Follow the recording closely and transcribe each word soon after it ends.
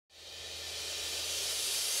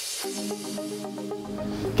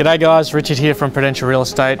G'day guys, Richard here from Prudential Real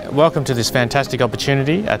Estate. Welcome to this fantastic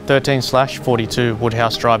opportunity at 13/42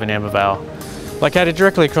 Woodhouse Drive in Ambervale. Located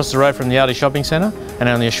directly across the road from the Aldi Shopping Centre and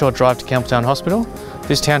only a short drive to Campbelltown Hospital,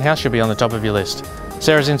 this townhouse should be on the top of your list.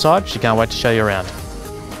 Sarah's inside, she can't wait to show you around.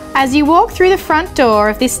 As you walk through the front door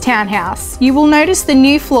of this townhouse, you will notice the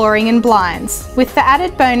new flooring and blinds, with the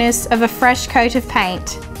added bonus of a fresh coat of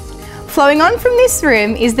paint. Flowing on from this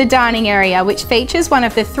room is the dining area, which features one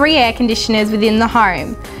of the 3 air conditioners within the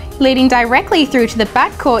home, leading directly through to the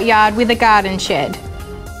back courtyard with a garden shed.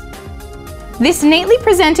 This neatly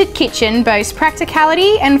presented kitchen boasts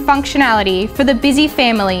practicality and functionality for the busy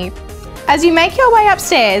family. As you make your way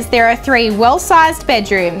upstairs, there are 3 well-sized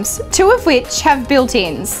bedrooms, 2 of which have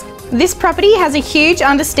built-ins. This property has a huge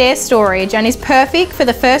understairs storage and is perfect for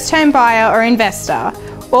the first home buyer or investor.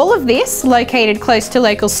 All of this located close to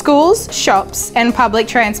local schools, shops and public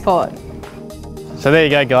transport. So there you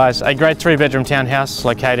go guys, a great 3-bedroom townhouse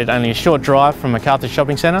located only a short drive from Macarthur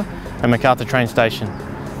Shopping Centre and Macarthur train station.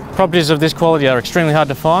 Properties of this quality are extremely hard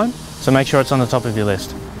to find, so make sure it's on the top of your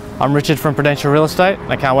list. I'm Richard from Prudential Real Estate and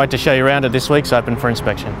I can't wait to show you around at this week's open for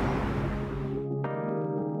inspection.